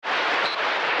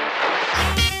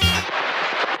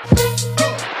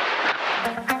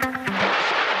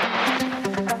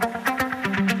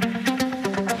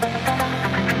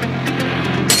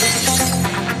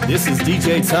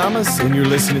DJ Thomas, and you're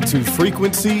listening to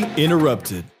Frequency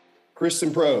Interrupted.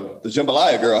 Kristen Pro, the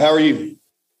Jambalaya Girl. How are you?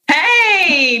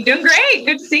 Hey, doing great.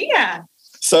 Good to see you.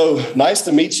 So nice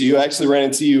to meet you. I actually ran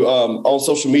into you on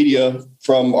social media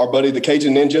from our buddy, the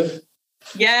Cajun Ninja.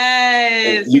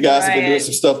 Yes. And you guys have been doing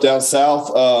some stuff down south,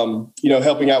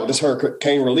 helping out with this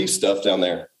hurricane relief stuff down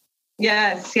there.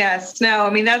 Yes. No, I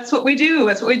mean, that's what we do.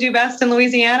 That's what we do best in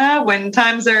Louisiana. When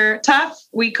times are tough,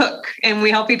 we cook and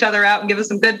we help each other out and give us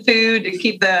some good food to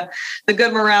keep the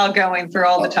good morale going through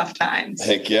all the tough times.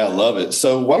 Heck yeah, I love it.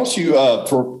 So why don't you,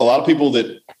 for a lot of people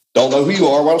that don't know who you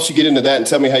are, why don't you get into that and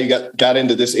tell me how you got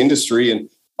into this industry and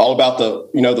all about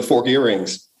the fork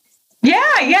earrings? Yeah.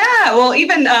 Well,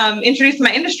 even introduce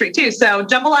my industry too. So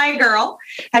Jambalaya Girl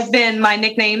has been my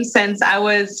nickname since I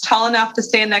was tall enough to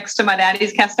stand next to my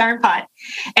daddy's cast iron pot.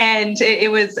 And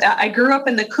I grew up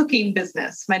in the cooking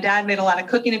business. My dad made a lot of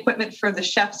cooking equipment for the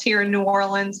chefs here in New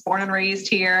Orleans, born and raised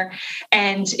here.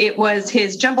 And it was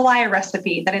his jambalaya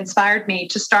recipe that inspired me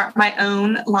to start my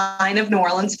own line of New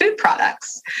Orleans food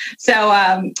products. So,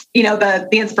 the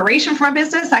inspiration for my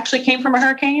business actually came from a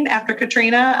hurricane. After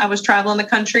Katrina, I was traveling the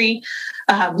country,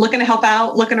 looking to help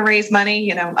out, looking to raise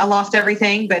money. I lost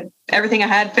everything, but everything I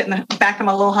had fit in the back of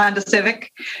my little Honda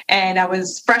Civic. And I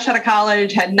was fresh out of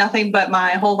college, had nothing but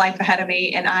my whole life ahead of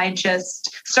me. And I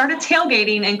just started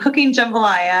tailgating and cooking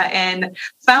jambalaya and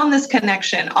found this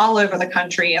connection all over the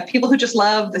country of people who just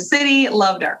loved the city,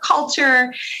 loved our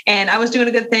culture. And I was doing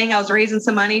a good thing. I was raising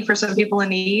some money for some people in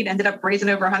need, ended up raising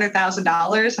over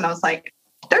 $100,000. And I was like,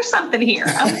 there's something here.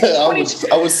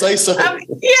 I would say so.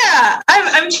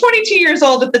 I'm 22 years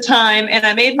old at the time, and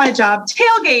I made my job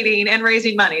tailgating and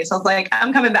raising money. So I was like,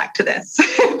 I'm coming back to this.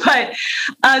 But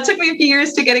it took me a few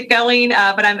years to get it going.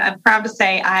 But I'm proud to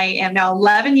say I am now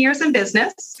 11 years in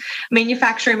business,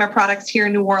 manufacturing my products here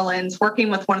in New Orleans, working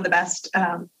with one of the best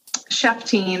chef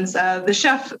teams. The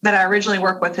chef that I originally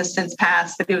worked with has since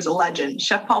passed, but he was a legend,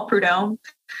 Chef Paul Prudhomme.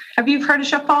 Have you heard of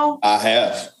Chef Paul? I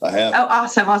have. Oh,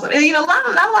 awesome. Not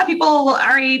a lot of people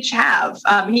our age have.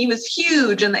 He was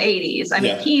huge in the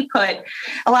 80s. He put,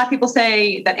 a lot of people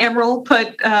say that Emerald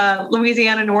put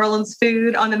Louisiana, New Orleans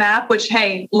food on the map, which,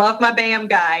 hey, love my BAM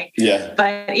guy. Yeah.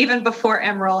 But even before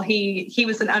Emerald, he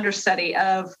was an understudy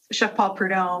of Chef Paul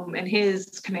Prudhomme in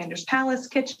his Commander's Palace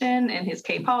kitchen and his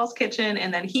K. Paul's kitchen.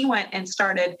 And then he went and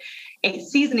started a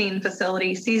seasoning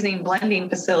blending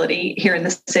facility here in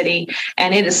the city.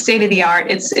 And it is state of the art.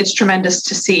 It's tremendous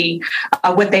to see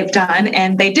what they've done.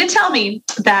 And they did tell me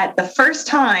that the first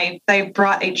time they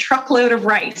brought a truckload of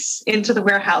rice into the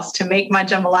warehouse to make my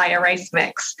jambalaya rice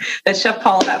mix, that Chef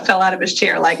Paul fell out of his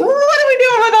chair like, what are we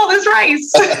doing with all this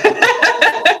rice?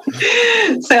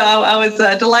 So I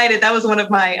was delighted. That was one of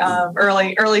my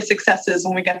early successes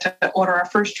when we got to order our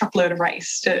first truckload of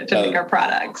rice to make our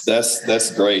products.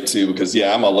 That's great too, because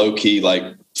I'm a low key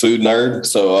food nerd.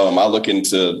 So I look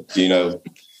into,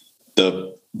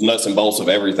 the nuts and bolts of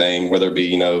everything, whether it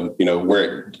be,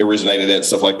 where it originated at,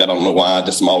 stuff like that. I don't know why.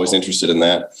 I'm always interested in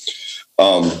that.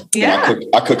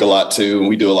 I cook a lot too. And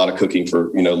we do a lot of cooking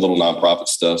for, little nonprofit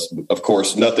stuff. Of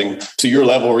course, nothing to your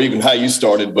level or even how you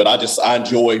started, but I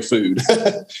enjoy food.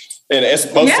 And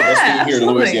as most of us do here in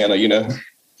Louisiana,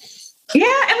 Yeah,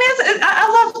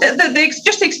 I love the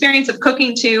experience of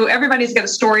cooking too. Everybody's got a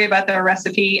story about their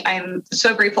recipe. I'm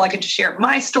so grateful I get to share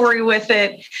my story with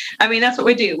it. That's what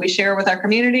we do. We share with our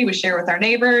community. We share with our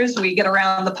neighbors. We get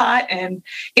around the pot and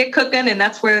get cooking, and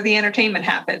that's where the entertainment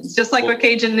happens. Just like with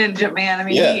Cajun Ninja, man.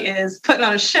 He is putting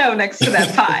on a show next to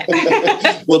that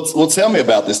pot. Well, tell me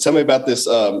about this. Tell me about this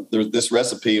this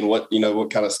recipe and what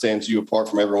kind of stands you apart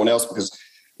from everyone else, because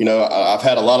I've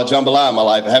had a lot of jambalaya in my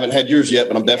life. I haven't had yours yet,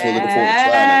 but I'm definitely looking forward to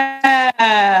trying it.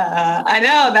 I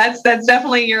know that's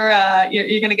definitely you're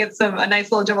going to get a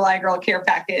nice little Jambalaya Girl care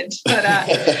package. But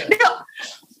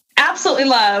absolutely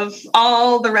love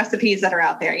all the recipes that are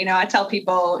out there. I tell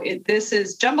people this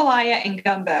is jambalaya and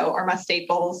gumbo are my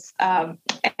staples.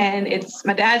 And it's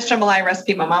my dad's jambalaya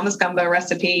recipe, my mama's gumbo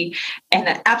recipe, and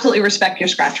I absolutely respect your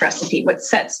scratch recipe. What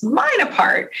sets mine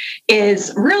apart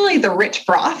is really the rich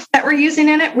broth that we're using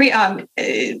in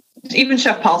it. Even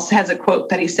Chef Paul has a quote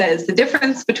that he says, the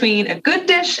difference between a good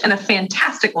dish and a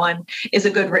fantastic one is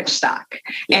a good rich stock.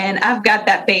 And I've got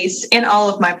that base in all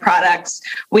of my products.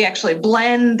 We actually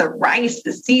blend the rice,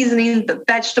 the seasoning, the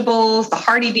vegetables, the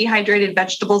hearty dehydrated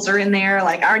vegetables are in there.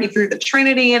 I already threw the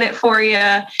Trinity in it for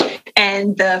you.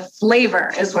 And the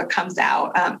flavor is what comes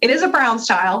out. It is a brown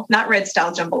style, not red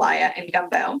style jambalaya and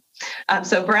gumbo.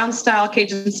 So brown style,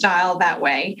 Cajun style that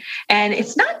way. And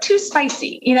it's not too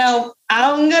spicy.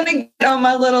 I'm going to get on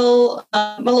my little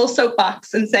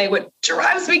soapbox and say what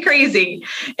drives me crazy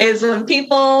is when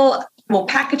people will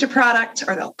package a product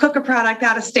or they'll cook a product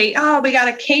out of state. Oh, we got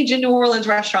a Cajun New Orleans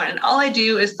restaurant. And all I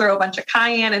do is throw a bunch of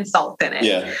cayenne and salt in it.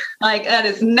 Yeah. Like that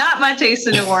is not my taste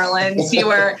in New Orleans.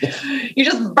 You're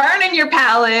just burning your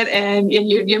palate and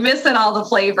you're missing all the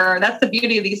flavor. That's the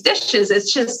beauty of these dishes.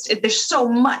 It's just, there's so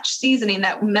much seasoning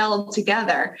that meld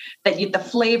together that the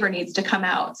flavor needs to come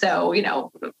out. So,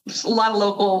 a lot of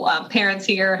local parents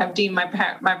here have deemed my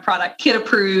product kid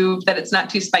approved, that it's not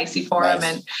too spicy for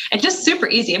them and just super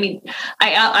easy. I mean,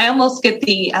 I almost get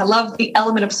I love the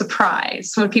element of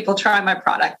surprise when people try my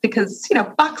product because,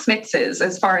 box mixes,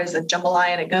 as far as a jambalaya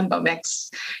and a gumbo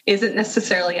mix, isn't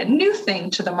necessarily a new thing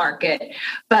to the market.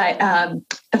 But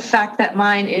the fact that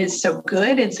mine is so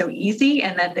good and so easy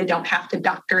and that they don't have to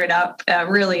doctor it up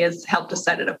really has helped to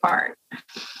set it apart.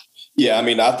 Yeah, I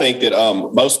mean, I think that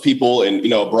most people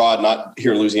abroad, not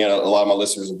here in Louisiana, a lot of my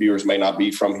listeners and viewers may not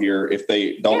be from here if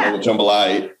they don't know what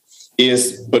jambalaya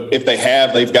is, but if they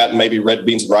have, they've gotten maybe red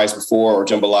beans and rice before or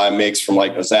jambalaya mix from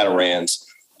like a Zatarain's.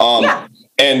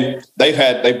 And they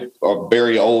are a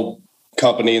very old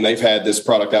company and they've had this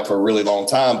product out for a really long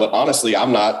time. But honestly,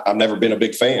 I've never been a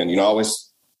big fan. I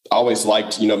always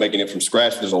liked, making it from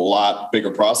scratch. There's a lot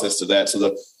bigger process to that.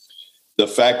 So the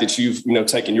fact that you've,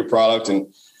 taken your product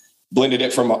and blended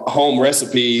it from home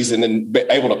recipes and then be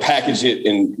able to package it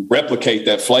and replicate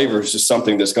that flavor is just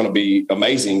something that's going to be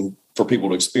amazing for people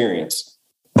to experience.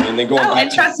 And then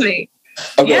trust me.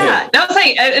 Oh, yeah. No, I'm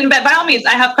saying, and by all means,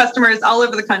 I have customers all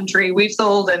over the country. We've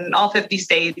sold in all 50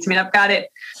 states. I mean, I've got it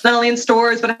not only in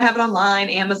stores, but I have it online,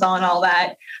 Amazon, all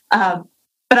that.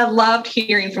 But I loved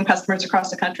hearing from customers across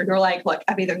the country who are like, look,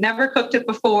 I've either never cooked it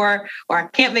before or I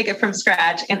can't make it from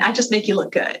scratch. And I just make you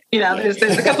look good. There's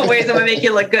a couple of ways I'm going to make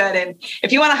you look good. And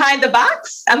if you want to hide the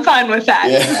box, I'm fine with that.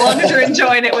 As long as you're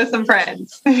enjoying it with some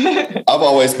friends. I've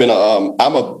always been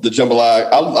the jambalaya.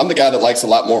 I'm the guy that likes a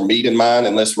lot more meat in mine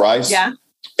and less rice. Yeah.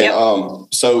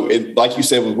 And so like you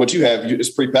said, with what you have,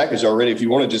 it's prepackaged already. If you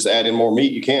want to just add in more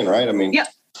meat, you can, right? I mean, yep.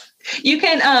 You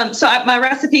can, my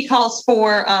recipe calls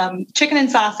for chicken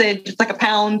and sausage. It's like a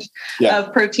pound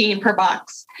of protein per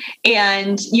box.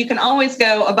 And you can always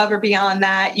go above or beyond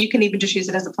that. You can even just use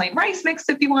it as a plain rice mix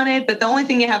if you wanted. But the only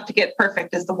thing you have to get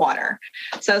perfect is the water.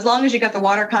 So as long as you got the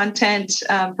water content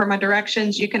per my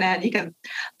directions, you can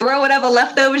throw whatever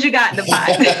leftovers you got in the pot.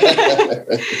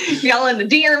 If y'all into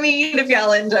deer meat, if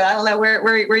y'all into, I don't know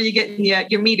where you getting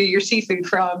your meat or your seafood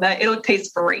from, it'll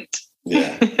taste great.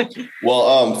 Yeah.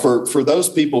 Well, for those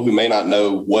people who may not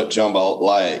know what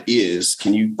jambalaya is,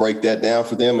 can you break that down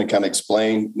for them and kind of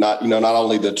explain not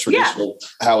only the traditional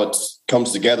how it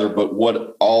comes together, but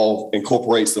what all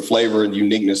incorporates the flavor and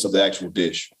uniqueness of the actual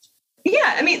dish?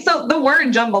 Yeah, I mean, so the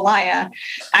word jambalaya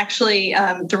actually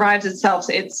derives itself.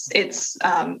 It's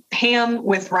ham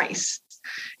with rice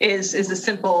is a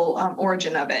simple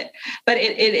origin of it, but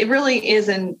it really is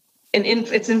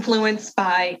it's influenced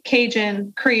by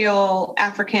Cajun, Creole,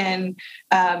 African.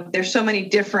 There's so many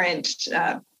different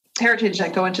heritage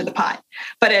that go into the pot.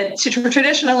 But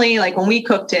traditionally, like when we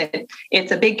cooked it,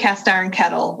 it's a big cast iron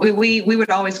kettle. We would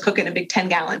always cook it in a big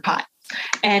 10-gallon pot.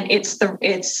 And it's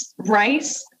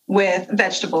rice with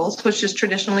vegetables, which is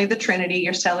traditionally the Trinity,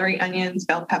 your celery, onions,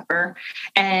 bell pepper,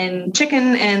 and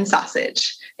chicken and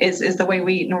sausage is the way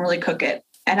we normally cook it.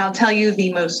 And I'll tell you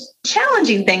the most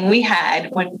challenging thing we had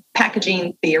when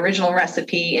packaging the original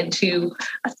recipe into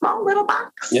a small little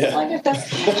box. Yeah. Like this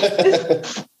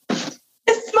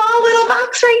small little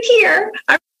box right here.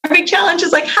 Our big challenge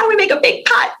is like, how do we make a big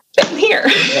pot fit in here?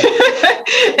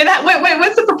 And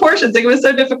what's the proportions? Like, it was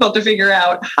so difficult to figure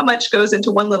out how much goes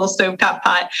into one little stovetop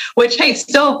pot, which, hey,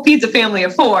 still feeds a family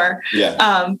of 4.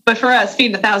 Yeah. But for us,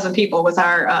 feeding 1,000 people was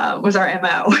our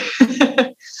MO.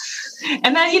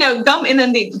 And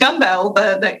then, the gumbo,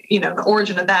 the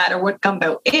origin of that, or what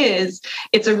gumbo is,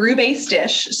 it's a roux-based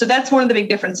dish. So that's one of the big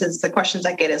differences. The questions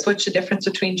I get is, what's the difference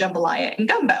between jambalaya and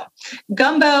gumbo?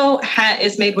 Gumbo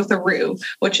is made with a roux,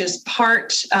 which is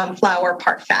part flour,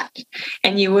 part fat.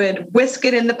 And you would whisk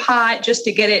it in the pot just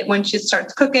to get it, once it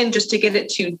starts cooking, just to get it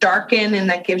to darken. And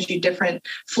that gives you different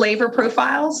flavor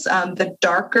profiles. The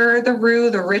darker the roux,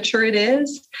 the richer it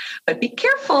is. But be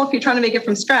careful if you're trying to make it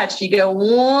from scratch. You go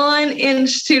 1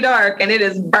 inch too dark and it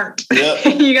is burnt.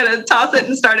 Yep. You got to toss it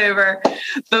and start over.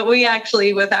 But we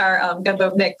actually, with our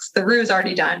gumbo mix, the roux is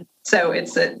already done. So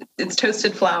it's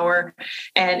toasted flour,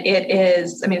 and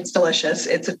it's delicious.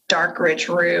 It's a dark, rich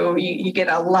roux. You get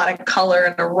a lot of color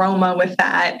and aroma with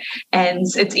that, and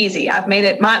it's easy. I've made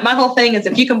it. My whole thing is,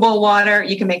 if you can boil water,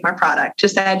 you can make my product.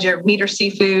 Just add your meat or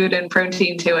seafood and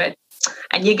protein to it,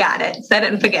 and you got it. Set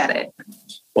it and forget it.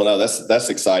 Well, no, that's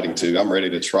exciting too. I'm ready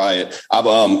to try it. I've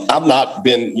not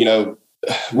been,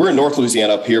 we're in North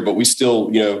Louisiana up here, but we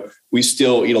still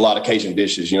eat a lot of Cajun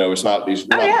dishes. It's not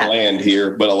bland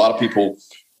here, but a lot of people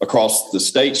across the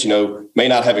states, may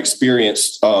not have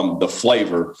experienced the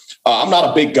flavor. I'm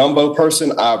not a big gumbo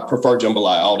person. I prefer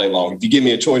jambalaya all day long. If you give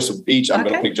me a choice of each, I'm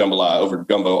going to pick jambalaya over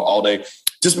gumbo all day,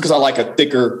 just because I like a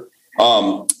thicker.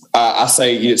 I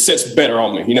say it sits better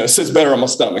on me. It sits better on my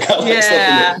stomach. I like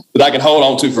something that I can hold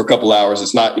on to for a couple hours.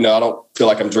 It's not, I don't feel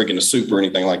like I'm drinking a soup or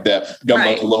anything like that.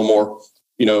 Gumbo's a little more.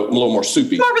 A little more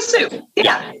soupy. More of a soup.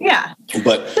 Yeah.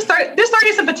 But just throw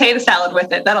you some potato salad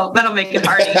with it. That'll make it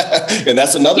hearty. And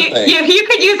that's another thing. You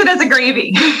could use it as a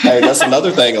gravy. Hey, that's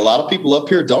another thing. A lot of people up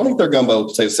here don't eat their gumbo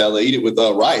potato salad. They eat it with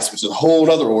rice, which is a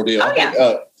whole other ordeal.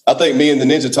 I think me and the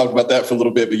Ninja talked about that for a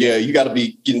little bit. But yeah, you got to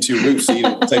be getting to your roots to eat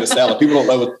a potato salad. People don't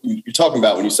know what you're talking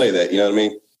about when you say that. You know what I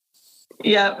mean?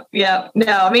 Yeah. No,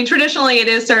 I mean, traditionally it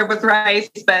is served with rice,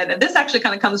 but this actually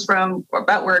kind of comes from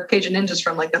about where Cajun Ninja's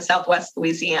from, like the Southwest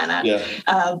Louisiana.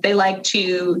 Yeah. They like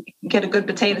to get a good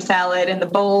potato salad in the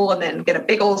bowl and then get a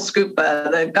big old scoop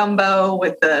of the gumbo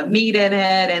with the meat in it.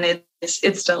 And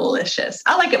it's delicious.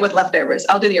 I like it with leftovers.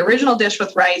 I'll do the original dish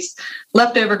with rice,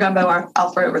 leftover gumbo. I'll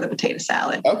throw over the potato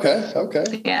salad. Okay.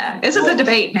 Yeah, this is a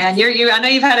debate, man. I know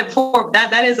you've had it before.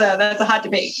 That's a hot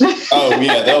debate. Oh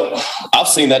yeah, I've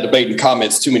seen that debate in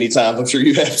comments too many times. I'm sure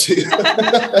you have too.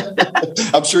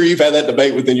 I'm sure you've had that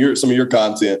debate within some of your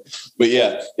content. But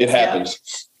yeah, it happens.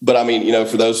 Yeah. But I mean,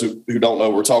 for those who don't know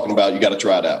what we're talking about, you got to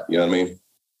try it out. You know what I mean?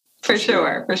 For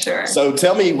sure. So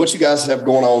tell me what you guys have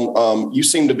going on. You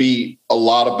seem to be a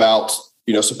lot about,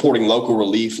 supporting local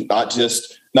relief, not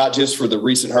just for the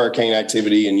recent hurricane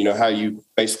activity and, how you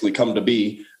basically come to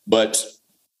be, but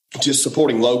just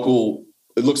supporting local,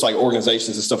 it looks like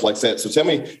organizations and stuff like that. So tell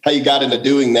me how you got into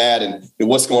doing that and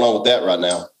what's going on with that right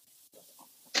now.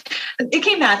 It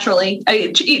came naturally.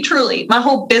 Truly, my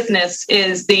whole business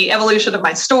is the evolution of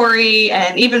my story.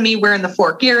 And even me wearing the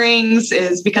 4 earrings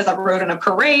is because I rode in a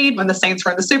parade when the Saints were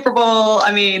in the Super Bowl.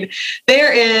 I mean,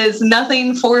 there is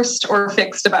nothing forced or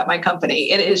fixed about my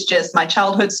company. It is just my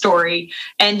childhood story.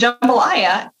 And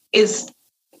jambalaya is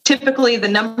typically the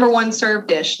number one served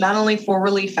dish, not only for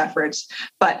relief efforts,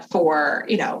 but for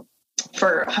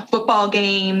football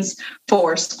games,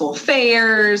 for school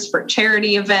fairs, for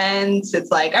charity events. It's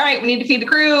like, all right, we need to feed the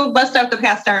crew, bust out the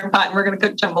cast iron pot, and we're going to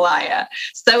cook jambalaya.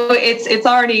 So it's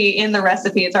already in the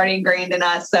recipe. It's already ingrained in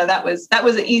us. So that was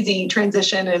an easy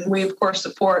transition. And we, of course,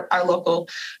 support our local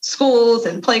schools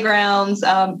and playgrounds.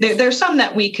 There's some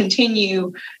that we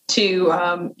continue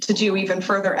to do even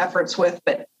further efforts with.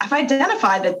 But I've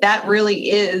identified that really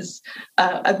is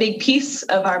a big piece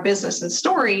of our business and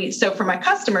story. So for my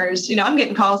customers, I'm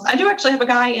getting calls. I do actually have a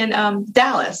guy in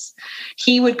Dallas.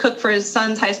 He would cook for his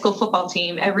son's high school football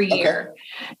team every year.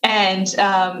 And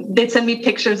they'd send me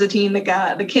pictures of the team.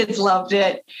 The kids loved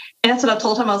it. And that's what I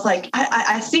told him. I was like,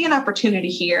 I see an opportunity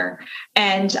here.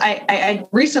 And I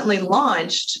recently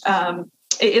launched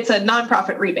it's a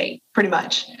nonprofit rebate, pretty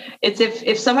much. It's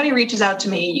if somebody reaches out to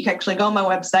me, you can actually go on my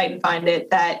website and find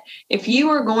it, that if you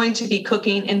are going to be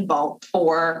cooking in bulk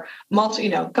for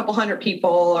a couple hundred people,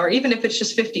 or even if it's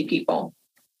just 50 people,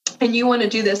 and you want to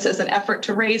do this as an effort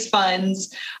to raise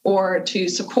funds or to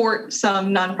support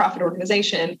some nonprofit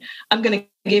organization, I'm going to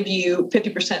give you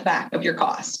 50% back of your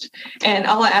cost. And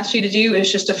all I ask you to do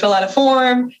is just to fill out a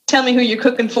form, tell me who you're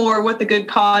cooking for, what the good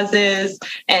cause is,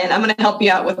 and I'm going to help you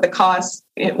out with the cost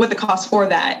for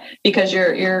that, because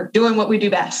you're doing what we do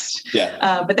best.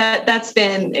 Yeah. But that's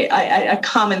been a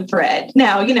common thread.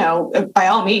 Now, by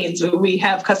all means, we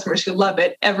have customers who love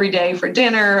it every day for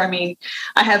dinner. I mean,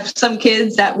 I have some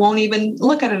kids that won't even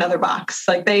look at another box.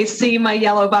 Like, they see my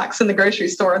yellow box in the grocery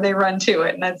store and they run to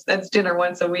it, and that's dinner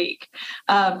once a week.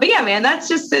 But yeah, man, that's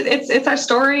just, it's our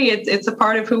story. It's a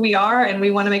part of who we are, and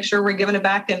we want to make sure we're giving it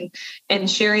back and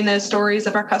sharing those stories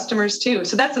of our customers too.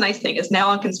 So that's the nice thing, is now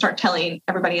I can start telling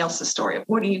everybody else's story of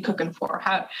what are you cooking for?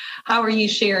 How are you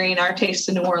sharing our taste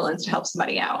in New Orleans to help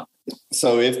somebody out?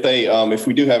 So if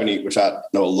we do have any, which I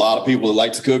know a lot of people that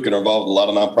like to cook and are involved in a lot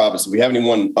of nonprofits, if we have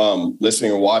anyone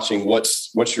listening or watching,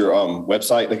 what's your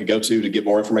website they could go to get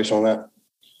more information on that?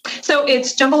 So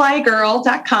it's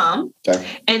jambalayagirl.com.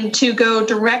 Okay. And to go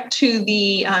direct to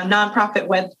the nonprofit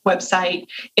website,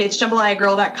 it's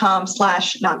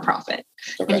jambalayagirl.com/nonprofit.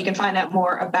 Okay. And you can find out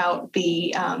more about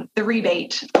the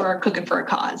rebate for Cooking for a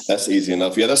Cause. That's easy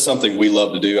enough. Yeah, that's something we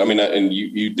love to do. I mean, and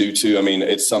you do too. I mean,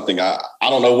 it's something I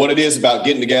don't know what it is about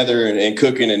getting together and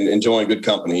cooking and enjoying good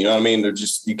company. You know what I mean?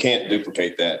 You can't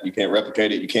duplicate that. You can't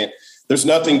replicate it. There's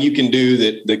nothing you can do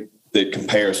that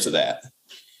compares to that.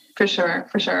 For sure.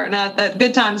 Now, the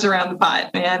good times around the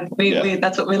pot, man. We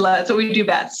that's what we love. That's what we do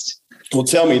best. Well,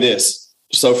 tell me this.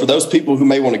 So for those people who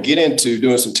may want to get into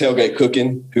doing some tailgate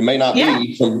cooking, who may not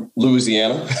be from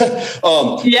Louisiana,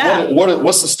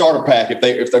 what's the starter pack?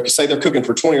 If they say they're cooking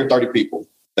for 20 or 30 people,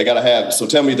 they got to have. So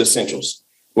tell me the essentials.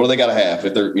 What do they got to have?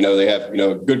 If they're, they have,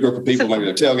 a good group of people, maybe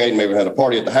they're tailgating, maybe they had a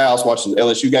party at the house, watching the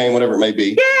LSU game, whatever it may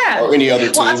be, or any other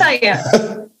team. Well, I'll tell you.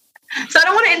 So I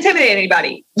don't want to intimidate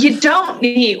anybody. You don't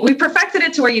need, we perfected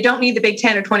it to where you don't need the big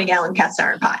 10 or 20 gallon cast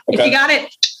iron pot. Okay. If you got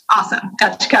it, awesome.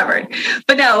 Got you covered.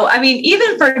 But no, I mean,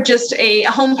 even for just a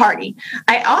home party,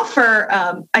 I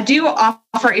do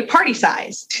offer a party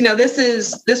size.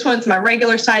 This one's my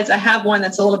regular size. I have one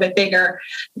that's a little bit bigger.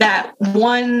 That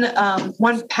one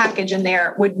package in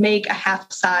there would make a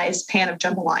half size pan of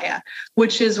jambalaya,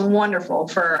 which is wonderful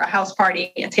for a house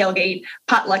party, a tailgate,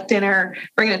 potluck dinner,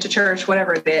 bringing it to church,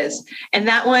 whatever it is. And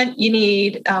that one, you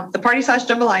need the party size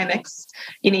jambalaya mix.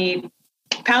 You need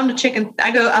pound of chicken.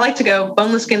 I like to go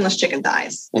boneless, skinless chicken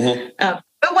thighs. Mm-hmm.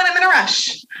 But when I'm in a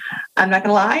rush, I'm not going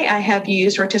to lie, I have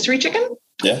used rotisserie chicken.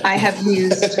 Yeah. I have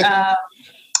used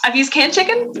I've used canned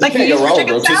chicken. Like you can't go wrong with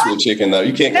rotisserie chicken, though.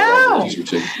 You can't go wrong with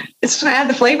rotisserie chicken. It's going to add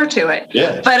the flavor to it.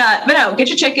 Yeah. But no, get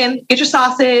your chicken, get your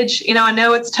sausage. I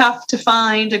know it's tough to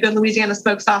find a good Louisiana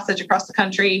smoked sausage across the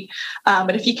country.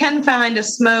 But if you can find a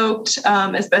smoked,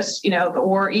 as best,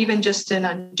 or even just an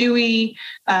andouille,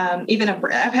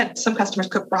 I've had some customers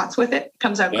cook brats with it. It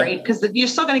comes out great because you're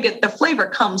still going to get the flavor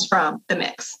comes from the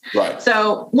mix. Right.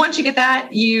 So once you get that,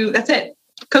 that's it.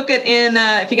 Cook it in,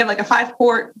 if you get like a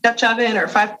 5-quart Dutch oven or a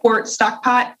 5-quart stock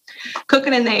pot, cook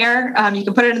it in there. You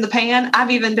can put it in the pan. I've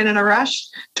even been in a rush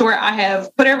to where I have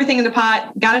put everything in the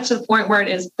pot, got it to the point where it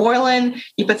is boiling.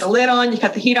 You put the lid on, you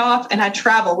cut the heat off, and I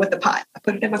travel with the pot. I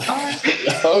put it in my car.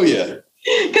 Oh, yeah.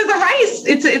 Because the rice,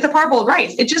 it's a parboiled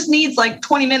rice. It just needs like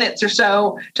 20 minutes or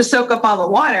so to soak up all the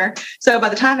water. So by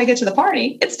the time I get to the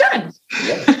party, it's done.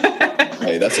 Yeah.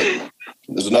 Hey,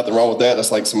 there's nothing wrong with that.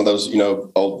 That's like some of those,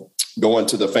 old going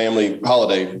to the family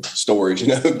holiday stories,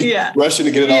 rushing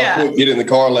to get it all cooked, get it in the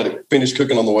car, let it finish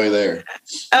cooking on the way there.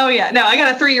 Oh yeah. No, I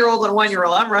got a 3-year-old and a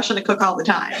 1-year-old. I'm rushing to cook all the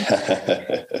time.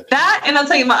 That, and I'll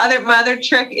tell you my other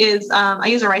trick is, I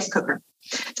use a rice cooker.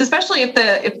 So especially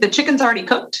if the chicken's already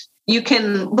cooked, you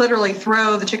can literally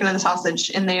throw the chicken and the sausage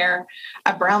in there.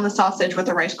 I brown the sausage with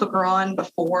the rice cooker on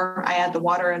before I add the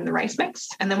water and the rice mix.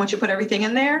 And then once you put everything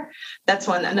in there, that's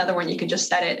another one you can just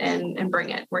set it and bring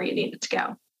it where you need it to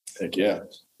go. Heck yeah.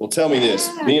 Well, tell me this,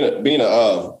 being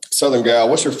a Southern gal,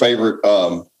 what's your favorite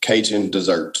Cajun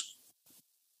dessert?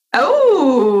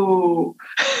 Oh,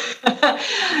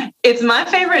 it's my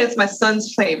favorite. It's my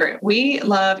son's favorite. We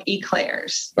love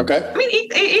eclairs. Okay. I mean,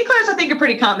 eclairs I think are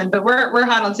pretty common, but we're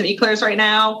hot on some eclairs right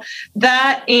now.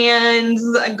 That and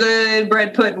a good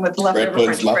bread pudding with leftover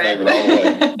French bread. Bread pudding's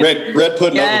my favorite all day. Bread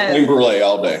pudding over cream brulee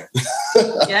all day.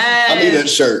 Yes. I need that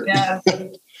shirt. Yeah.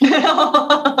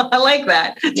 I like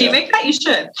that. Do you make that? You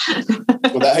should.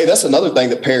 Well, hey, that's another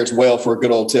thing that pairs well for a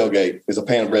good old tailgate is a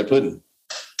pan of bread pudding.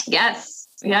 Yes.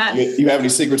 Yes. You have any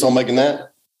secrets on making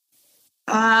that?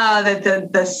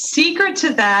 The secret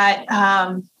to that.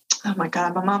 Oh my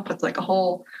God, my mom puts like a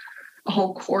whole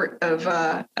quart of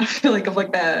I feel like of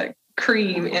like the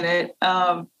cream in it.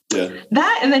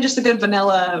 That and then just a good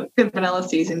vanilla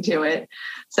season to it.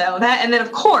 So that, and then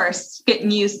of course getting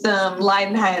you some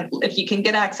Leidenheim, if you can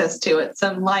get access to it,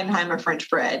 some Leidenheimer French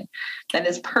bread that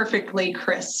is perfectly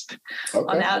crisp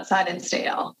on the outside and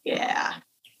stale. Yeah.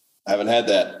 I haven't had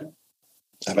that.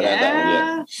 Had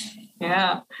that one yet.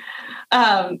 Yeah.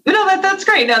 That's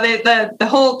great. No,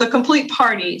 the complete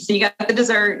party. So you got the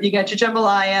dessert, you got your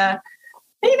jambalaya.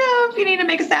 If you need to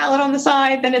make a salad on the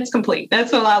side, then it's complete.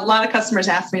 That's what a lot of customers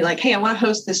ask me, like, hey, I want to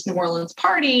host this New Orleans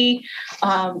party.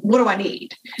 What do I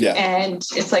need? Yeah. And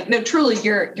it's like, no, truly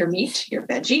your meat, your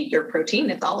veggie, your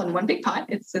protein, it's all in one big pot.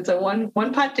 It's a one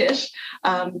pot dish.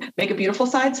 Make a beautiful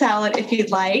side salad if you'd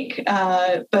like.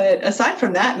 But aside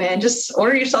from that, man, just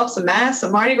order yourself some mass,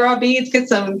 some Mardi Gras beads, get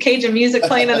some Cajun music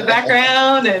playing in the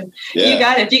background. And you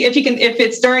got it. If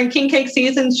it's during king cake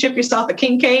season, ship yourself a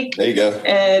king cake. There you go.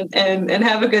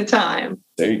 And have a good time.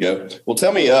 There you go. Well,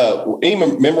 tell me, any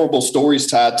memorable stories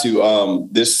tied to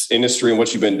this industry and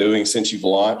what you've been doing since you've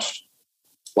launched?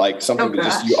 Like something that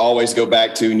just you always go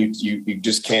back to, and you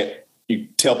just can't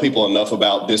tell people enough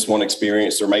about this one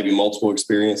experience or maybe multiple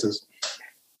experiences.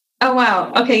 Oh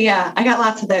wow. Okay, yeah, I got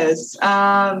lots of those.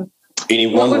 Any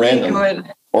one random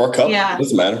or a couple? Yeah,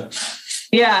 doesn't matter.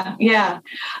 Yeah.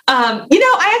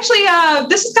 I actually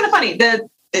this is kind of funny.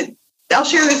 I'll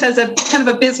share this as a kind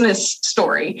of a business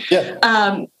story. Yeah.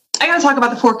 I got to talk about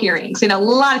the fork earrings. You know, a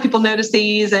lot of people notice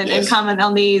these and comment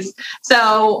on these.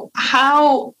 So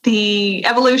how the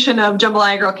evolution of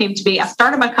Jambalaya Girl came to be, I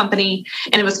started my company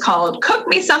and it was called Cook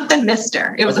Me Something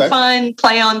Mister. It was a fun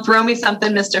play on Throw Me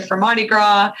Something Mister for Mardi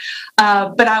Gras.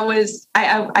 But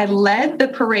I led the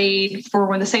parade for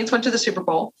when the Saints went to the Super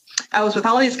Bowl. I was with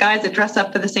all these guys that dress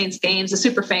up for the Saints games, the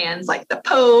super fans like the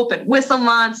Pope and Whistle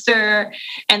Monster,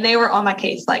 and they were on my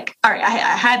case. Like, all right, I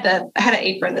had an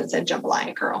apron that said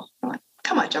Jambalaya Girl. I'm like,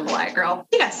 come on, Jambalaya Girl,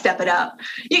 you got to step it up.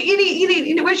 You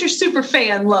need. Where's your super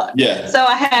fan look? Yeah. So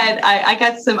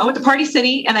I went to Party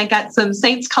City and I got some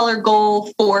Saints color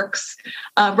gold forks,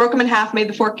 broke them in half, made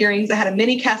the fork earrings. I had a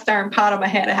mini cast iron pot on my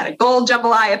head. I had a gold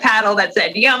jambalaya paddle that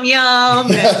said yum yum.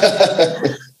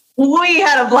 We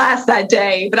had a blast that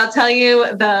day, but I'll tell you,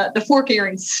 the fork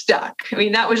earrings stuck. I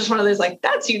mean, that was just one of those, like,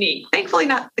 that's unique. Thankfully,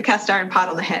 not the cast iron pot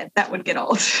on the head. That would get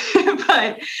old.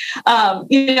 But,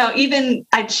 even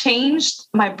I changed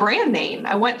my brand name.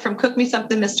 I went from Cook Me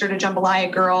Something Mister to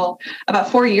Jambalaya Girl about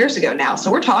 4 years ago now.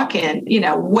 So we're talking,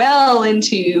 well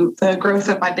into the growth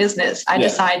of my business. I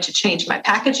decided to change my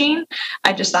packaging.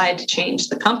 I decided to change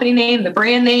the company name, the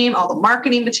brand name, all the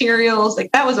marketing materials.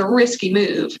 Like, that was a risky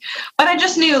move. But I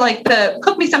just knew, like, the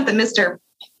Cook Me Something Mister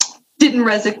didn't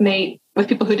resonate with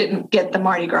people who didn't get the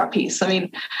Mardi Gras piece. I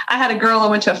mean, I had a girl, I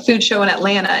went to a food show in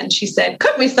Atlanta and she said,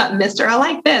 cook me something, mister. I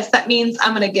like this. That means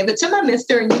I'm going to give it to my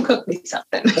mister and you cook me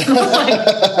something.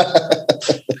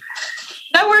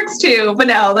 That works too. But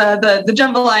no, the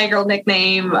Jambalaya Girl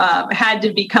nickname had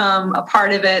to become a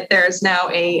part of it. There's now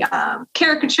a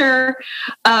caricature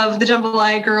of the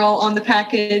Jambalaya Girl on the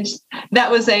package.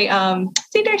 That was see,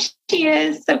 there she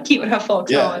is. So cute with her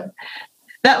folks on.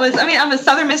 That was, I'm a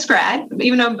Southern Miss grad,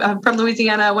 even though I'm from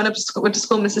Louisiana. I went to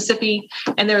school in Mississippi,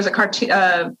 and there was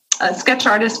a sketch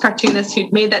artist, cartoonist who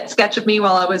made that sketch of me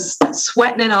while I was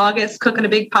sweating in August, cooking a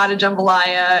big pot of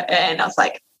jambalaya. And I was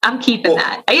like, I'm keeping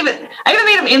that. I even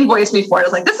made him invoice me for it. I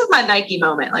was like, this is my Nike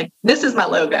moment. Like, this is my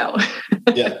logo.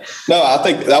 Yeah. No, I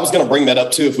think I was going to bring that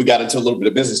up too. If we got into a little bit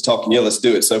of business talking, let's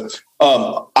do it. So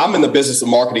I'm in the business of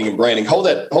marketing and branding. Hold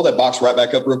that box right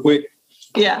back up real quick.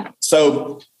 Yeah.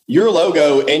 So your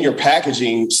logo and your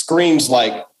packaging screams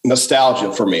like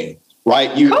nostalgia for me,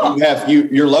 right? You have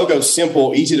your logo's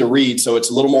simple, easy to read. So it's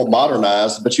a little more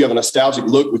modernized, but you have a nostalgic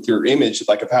look with your image,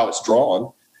 like of how it's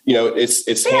drawn.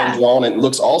 It's hand drawn and it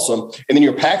looks awesome. And then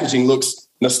your packaging looks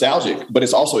nostalgic, but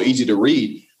it's also easy to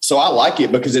read. So I like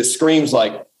it because it screams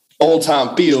like old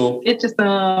time feel. It just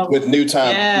with new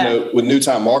time, with new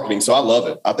time marketing. So I love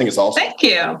it. I think it's awesome. Thank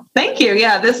you.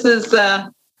 Yeah, this is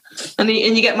and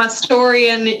you get my story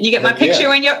and you get my picture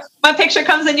when my picture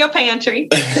comes in your pantry.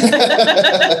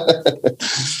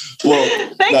 Well,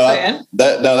 thanks, man.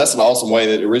 That's an awesome way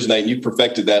that it originated. You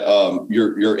perfected that,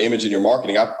 your image and your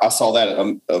marketing. I saw that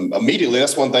immediately.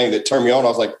 That's one thing that turned me on. I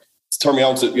was like, to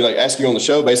ask you on the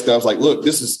show. Basically, I was like, look,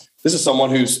 this is someone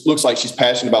who looks like she's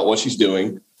passionate about what she's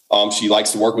doing. She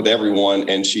likes to work with everyone,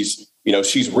 and she's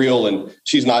real, and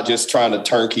she's not just trying to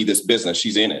turnkey this business.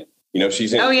 She's in it.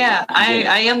 She's in. Oh yeah,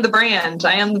 I am the brand.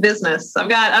 I am the business. I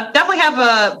definitely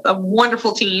have a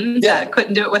wonderful team that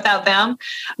couldn't do it without them.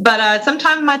 But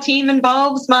sometimes my team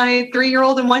involves my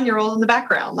 3-year-old and 1-year-old in the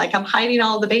background. Like, I'm hiding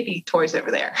all the baby toys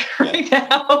over there right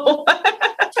now.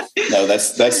 No,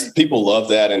 that's people love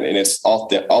that, and it's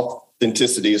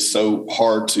authenticity is so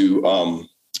hard to.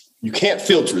 You can't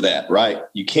filter that, right?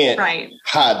 You can't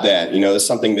hide that. It's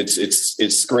something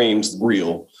it screams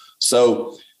real.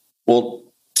 So, well.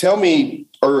 Tell me,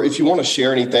 or if you want to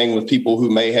share anything with people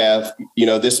who may have,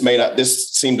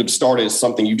 this seemed to have started as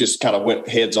something you just kind of went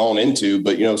heads on into,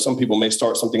 but, some people may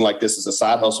start something like this as a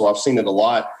side hustle. I've seen it a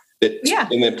lot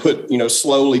and then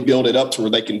slowly build it up to where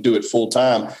they can do it full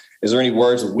time. Is there any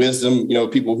words of wisdom,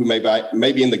 people who may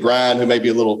be in the grind, who may be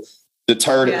a little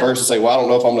deterred at first and say, well, I don't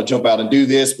know if I'm going to jump out and do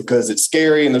this because it's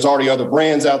scary and there's already other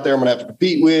brands out there I'm going to have to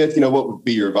compete with. What would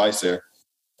be your advice there?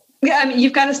 Yeah,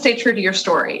 you've got to stay true to your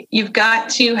story. You've got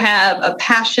to have a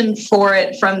passion for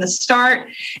it from the start,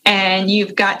 and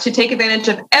you've got to take advantage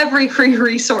of every free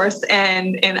resource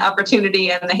and opportunity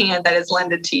in the hand that is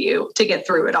lended to you to get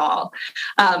through it all.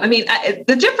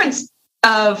 The difference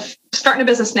of starting a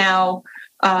business now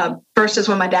versus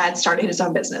when my dad started his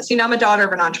own business. I'm a daughter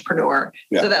of an entrepreneur,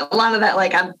 so that a lot of that,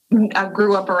 I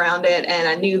grew up around it, and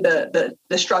I knew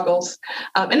the struggles,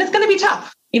 and it's going to be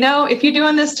tough. if you're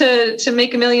doing this to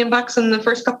make $1 million in the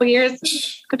first couple of years,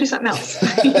 go do something else.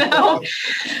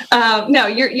 No,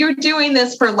 you're doing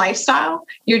this for lifestyle.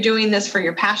 You're doing this for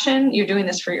your passion. You're doing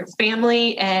this for your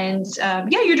family, and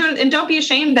you're doing it. And don't be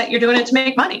ashamed that you're doing it to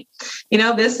make money.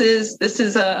 This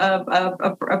is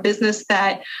a business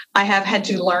that I have had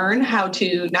to learn how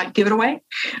to not give it away.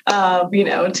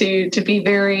 To be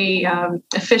very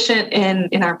efficient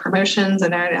in our promotions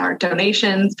and our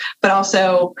donations, but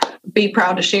also be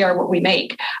proud to share what we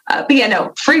make.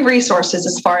 Free resources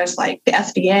as far as like the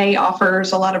SBA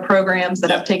offers a lot of programs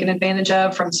that I've taken advantage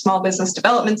of from small business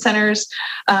development centers.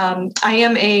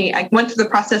 I went through the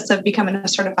process of becoming a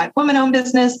certified woman-owned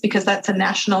business because that's a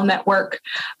national network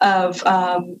of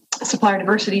supplier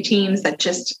diversity teams that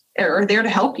just are there to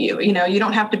help you. You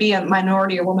don't have to be a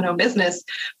minority or woman-owned business,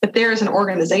 but there is an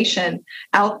organization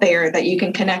out there that you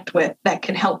can connect with that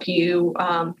can help you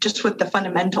just with the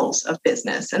fundamentals of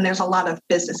business. And there's a lot of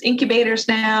business incubators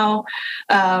now.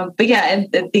 And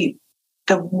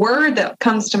the word that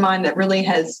comes to mind that really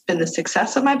has been the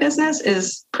success of my business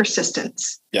is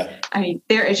persistence. Yeah. I mean,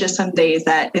 there is just some days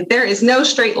that there is no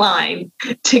straight line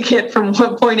to get from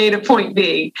point A to point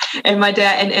B. And my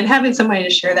dad, and having somebody to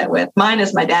share that with, mine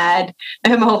is my dad. I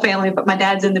have my whole family, but my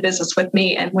dad's in the business with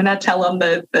me. And when I tell him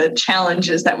the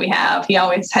challenges that we have, he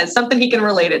always has something he can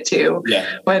relate it to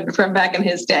from back in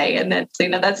his day. And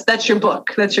that's your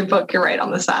book. That's your book. You're right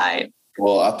on the side.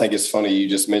 Well, I think it's funny you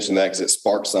just mentioned that because it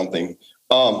sparked something.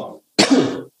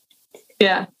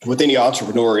 With any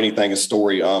entrepreneur or anything, a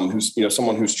story, who's,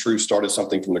 someone who's true started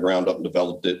something from the ground up and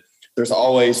developed it. There's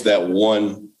always that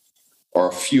one or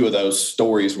a few of those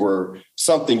stories where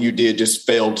something you did just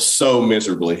failed so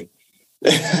miserably.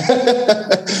 You see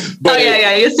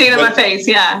it in my face.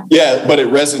 Yeah. Yeah. But it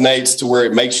resonates to where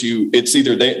it makes you, it's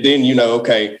either then,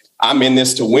 okay, I'm in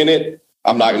this to win it.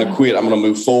 I'm not going to quit. I'm going to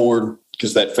move forward,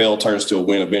 because that fail turns to a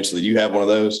win eventually. You have one of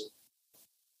those?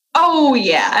 Oh,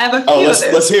 yeah. I have a few of those.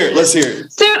 Let's hear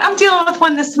it. Dude, I'm dealing with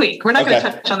one this week. We're not going to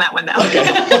touch on that one, though.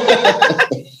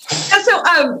 Okay. So,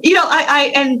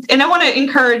 I want to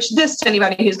encourage this to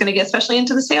anybody who's going to get especially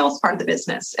into the sales part of the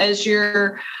business, as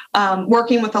you're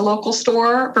working with a local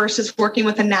store versus working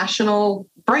with a national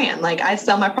brand. Like, I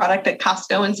sell my product at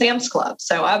Costco and Sam's Club.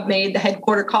 So I've made the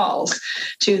headquarter calls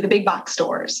to the big box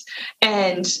stores.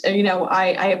 And,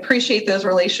 I appreciate those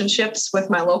relationships with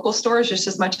my local stores just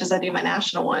as much as I do my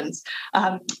national ones.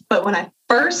 But when I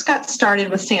first got started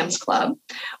with Sam's Club,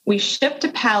 we shipped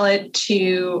a pallet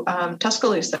to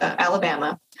Tuscaloosa,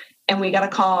 Alabama. And we got a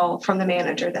call from the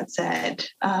manager that said,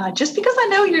 just because I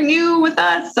know you're new with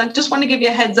us, I just want to give you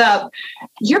a heads up.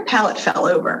 Your pallet fell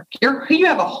over. You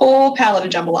have a whole pallet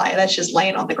of jambalaya that's just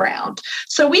laying on the ground.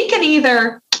 So we can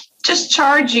either just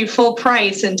charge you full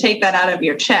price and take that out of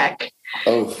your check.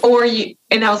 Or you,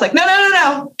 and I was like,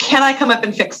 no. Can I come up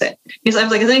and fix it? Because I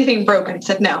was like, is anything broken? He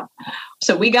said, no.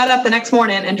 So we got up the next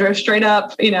morning and drove straight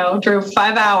up, drove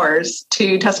 5 hours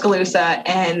to Tuscaloosa,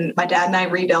 and my dad and I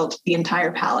rebuilt the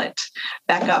entire pallet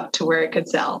back up to where it could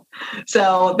sell.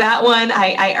 So that one,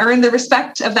 I earned the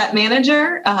respect of that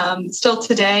manager. Still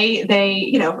today,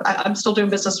 I'm still doing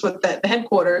business with the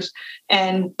headquarters,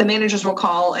 and the managers will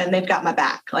call and they've got my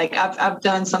back. Like I've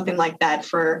done something like that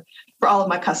for all of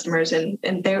my customers. And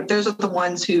those are the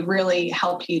ones who really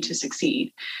help you to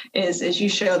succeed is you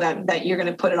show them that you're going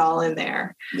to put it all in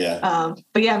there. Yeah.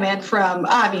 But yeah, man,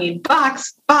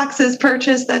 boxes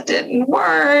purchased that didn't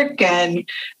work. And,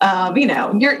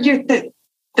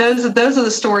 those are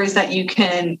the stories that you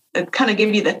can kind of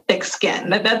give you the thick skin.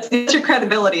 That's your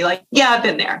credibility. Like, yeah, I've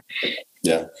been there.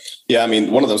 Yeah. Yeah. I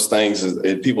mean, one of those things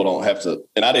is people don't have to,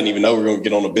 and I didn't even know we were going to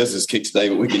get on a business kick today,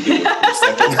 but we can do it for a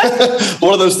second.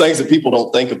 One of those things that people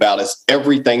don't think about is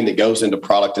everything that goes into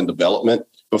product and development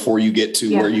before you get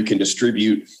to where you can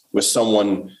distribute with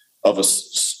someone of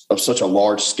such a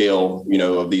large scale,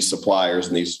 of these suppliers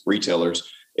and these retailers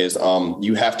is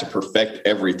you have to perfect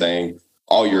everything.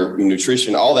 All your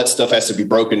nutrition, all that stuff has to be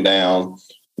broken down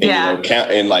and,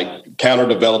 counter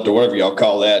developed or whatever y'all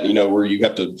call that, where you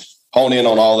have to hone in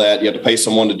on all that. You have to pay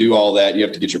someone to do all that. You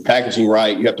have to get your packaging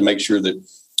right. You have to make sure that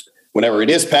whenever it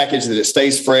is packaged, that it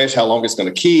stays fresh, how long it's going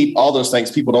to keep, all those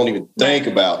things people don't even think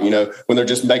about, when they're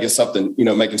just making something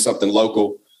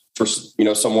local for,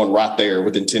 someone right there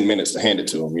within 10 minutes to hand it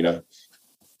to them,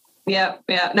 Yeah.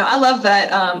 No, I love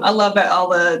that. I love all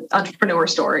the entrepreneur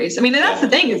stories. I mean, and that's the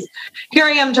thing is, here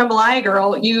I am, Jambalaya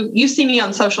Girl. You see me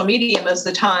on social media most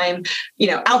of the time,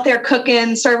 out there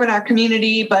cooking, serving our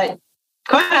community. But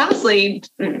quite honestly,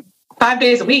 5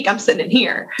 days a week, I'm sitting in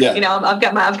here. Yeah. I've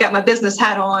got my business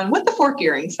hat on with the fork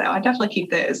earrings, so I definitely keep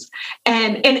those.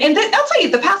 And I'll tell you,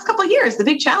 the past couple of years, the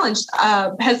big challenge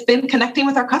has been connecting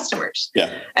with our customers.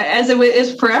 Yeah. As it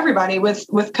is for everybody with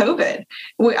COVID.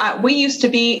 We used to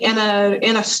be in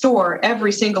a store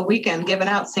every single weekend giving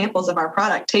out samples of our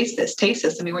product. Taste this, taste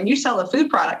this. I mean, when you sell a food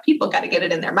product, people got to get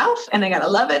it in their mouth and they got to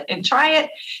love it and try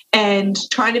it, and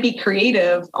trying to be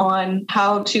creative on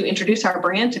how to introduce our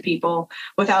brand to people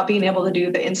without being able to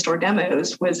do the in-store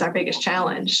demos was our biggest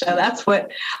challenge. So that's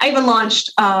what I even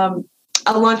launched.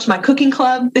 I launched my cooking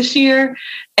club this year,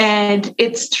 and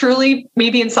it's truly me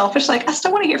being selfish. Like, I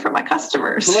still want to hear from my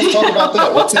customers. So let's talk about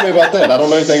that. Well, tell me about that. I don't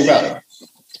know anything about it.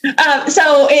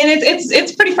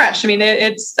 It's pretty fresh. I mean,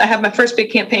 I have my first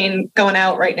big campaign going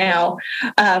out right now.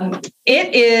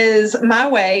 It is my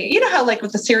way. You know how, like,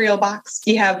 with the cereal box,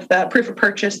 you have the proof of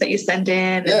purchase that you send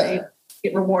in, and you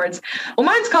get rewards. Well,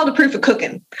 mine's called a proof of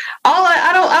cooking.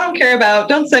 I don't care about.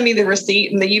 Don't send me the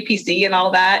receipt and the UPC and all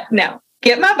that. No.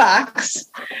 Get my box,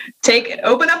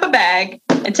 open up a bag,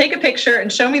 and take a picture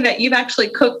and show me that you've actually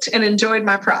cooked and enjoyed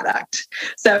my product.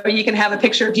 So you can have a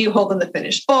picture of you holding the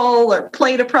finished bowl or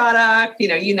plate of product,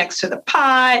 you next to the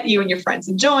pot, you and your friends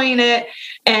enjoying it.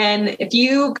 And if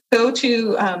you go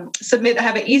to submit, I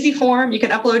have an easy form, you can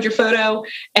upload your photo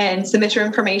and submit your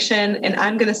information. And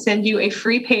I'm going to send you a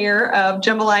free pair of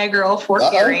Jambalaya Girl fork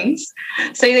earrings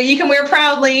so that you can wear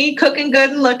proudly, cooking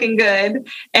good and looking good.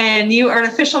 And you are an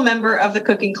official member of the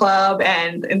cooking club,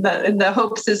 and the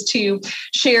hopes is to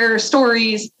share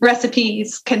stories,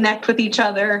 recipes, connect with each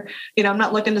other. I'm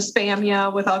not looking to spam you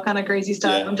with all kind of crazy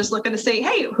stuff. Yeah. I'm just looking to say,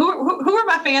 hey, who are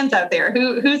my fans out there?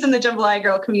 Who's in the Jambalaya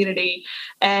Girl community?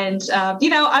 And I've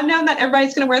known that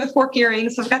everybody's going to wear the fork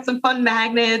earrings. So I've got some fun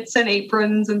magnets and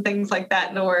aprons and things like that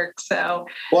in the works. So,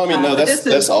 well, I mean, no,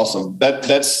 that's awesome.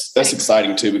 That's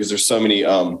exciting too, because there's so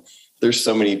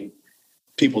many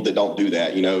people that don't do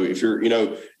that. If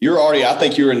you're already, I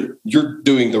think you're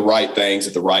doing the right things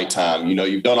at the right time.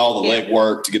 You've done all the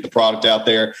legwork to get the product out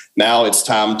there. Now it's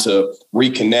time to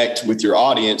reconnect with your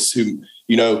audience who,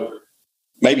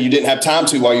 maybe you didn't have time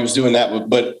to while you was doing that,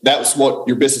 but that was what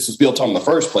your business was built on in the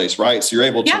first place. Right. So you're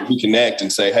able to reconnect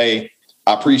and say, hey,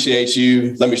 I appreciate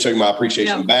you. Let me show you my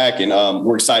appreciation back. And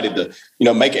we're excited to,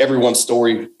 make everyone's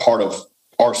story part of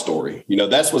our story.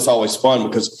 That's what's always fun,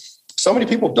 because so many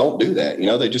people don't do that.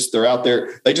 They're out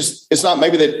there. It's not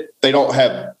maybe that they don't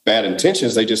have bad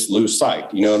intentions. They just lose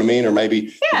sight. You know what I mean? Or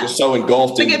maybe they're just so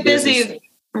engulfed in the business. They get busy.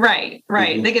 Right.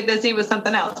 Mm-hmm. They get busy with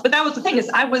something else. But that was the thing,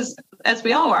 is I was, as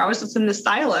we all were, I was just in this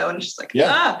silo, and it's just like,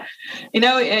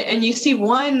 and you see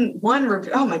one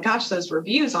review. Oh my gosh, those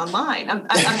reviews online.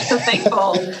 I'm so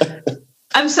thankful.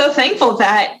 I'm so thankful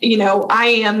that, I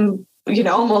am,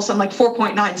 almost I'm like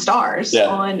 4.9 stars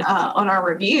on our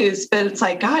reviews. But it's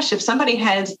like, gosh, if somebody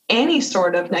has any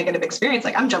sort of negative experience,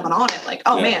 like, I'm jumping on it. Like,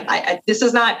 man, this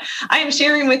is not, I am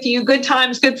sharing with you good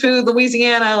times, good food,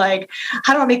 Louisiana. Like,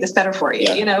 how do I make this better for you?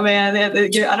 Yeah. Man, I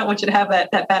don't want you to have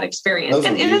that bad experience.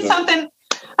 And it's something,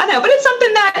 I know, but it's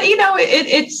something that,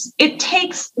 it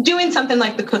takes doing something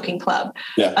like the cooking club,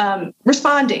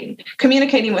 responding,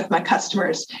 communicating with my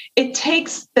customers. It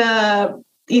takes the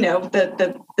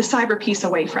cyber piece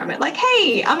away from it. Like,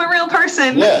 hey, I'm a real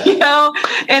person,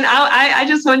 and I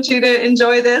just want you to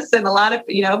enjoy this. And a lot of,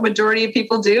 majority of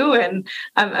people do. And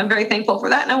I'm very thankful for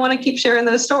that. And I want to keep sharing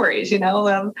those stories.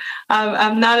 I'm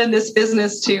not in this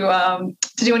business to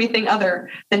do anything other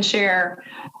than share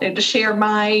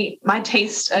my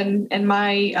taste and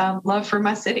my love for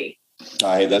my city.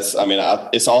 It's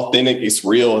authentic, it's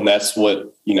real. And that's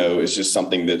what, is just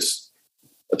something that's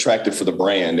attractive for the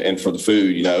brand and for the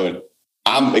food, and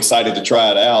I'm excited to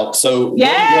try it out. So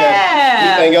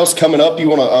anything else coming up you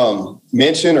want to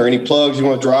mention, or any plugs you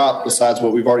want to drop besides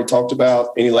what we've already talked about?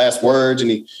 Any last words,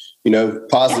 any,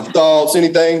 positive thoughts,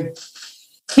 anything?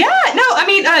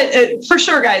 For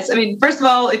sure, guys. First of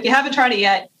all, if you haven't tried it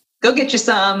yet, go get you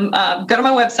some. Go to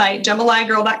my website,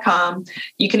 jambalayagirl.com.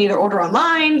 You can either order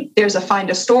online. There's a find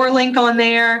a store link on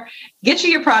there. Get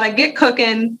you your product, get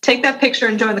cooking, take that picture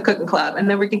and join the cooking club. And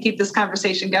then we can keep this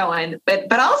conversation going.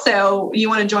 But also you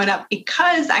want to join up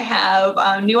because I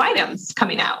have new items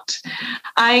coming out.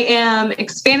 I am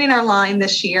expanding our line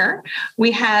this year. We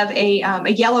have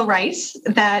a yellow rice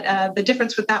that the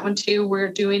difference with that one too,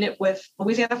 we're doing it with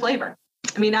Louisiana flavor.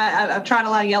 I've tried a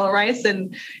lot of yellow rice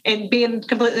and being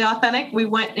completely authentic. We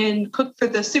went and cooked for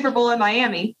the Super Bowl in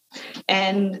Miami,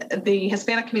 and the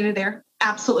Hispanic community there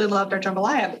absolutely loved our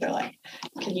jambalaya, but they're like,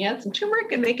 can you add some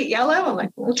turmeric and make it yellow? I'm like,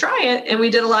 we'll try it. And we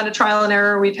did a lot of trial and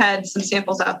error. We've had some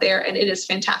samples out there, and it is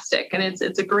fantastic. And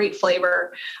it's a great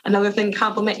flavor. Another thing,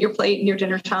 complement your plate in your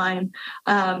dinner time.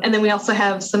 And then we also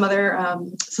have some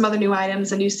other new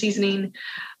items, a new seasoning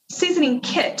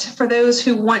kit for those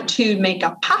who want to make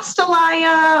a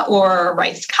pastalaya or a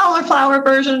rice cauliflower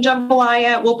version of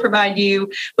jambalaya. We'll provide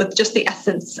you with just the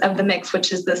essence of the mix,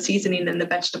 which is the seasoning and the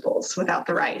vegetables without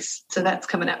the rice. So that's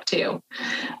coming up too.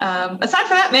 Aside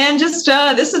from that, man, just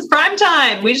this is prime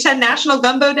time. We just had National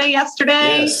Gumbo Day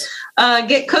yesterday. Yes.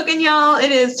 Get cooking, y'all.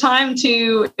 It is time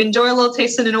to enjoy a little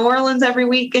taste of New Orleans every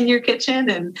week in your kitchen.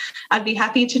 And I'd be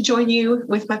happy to join you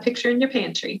with my picture in your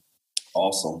pantry.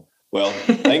 Awesome. Well,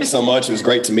 thanks so much. It was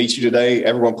great to meet you today.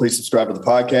 Everyone, please subscribe to the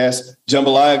podcast.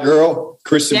 Jambalaya Girl,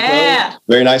 Kristen Poe.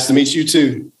 Very nice to meet you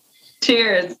too.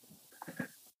 Cheers.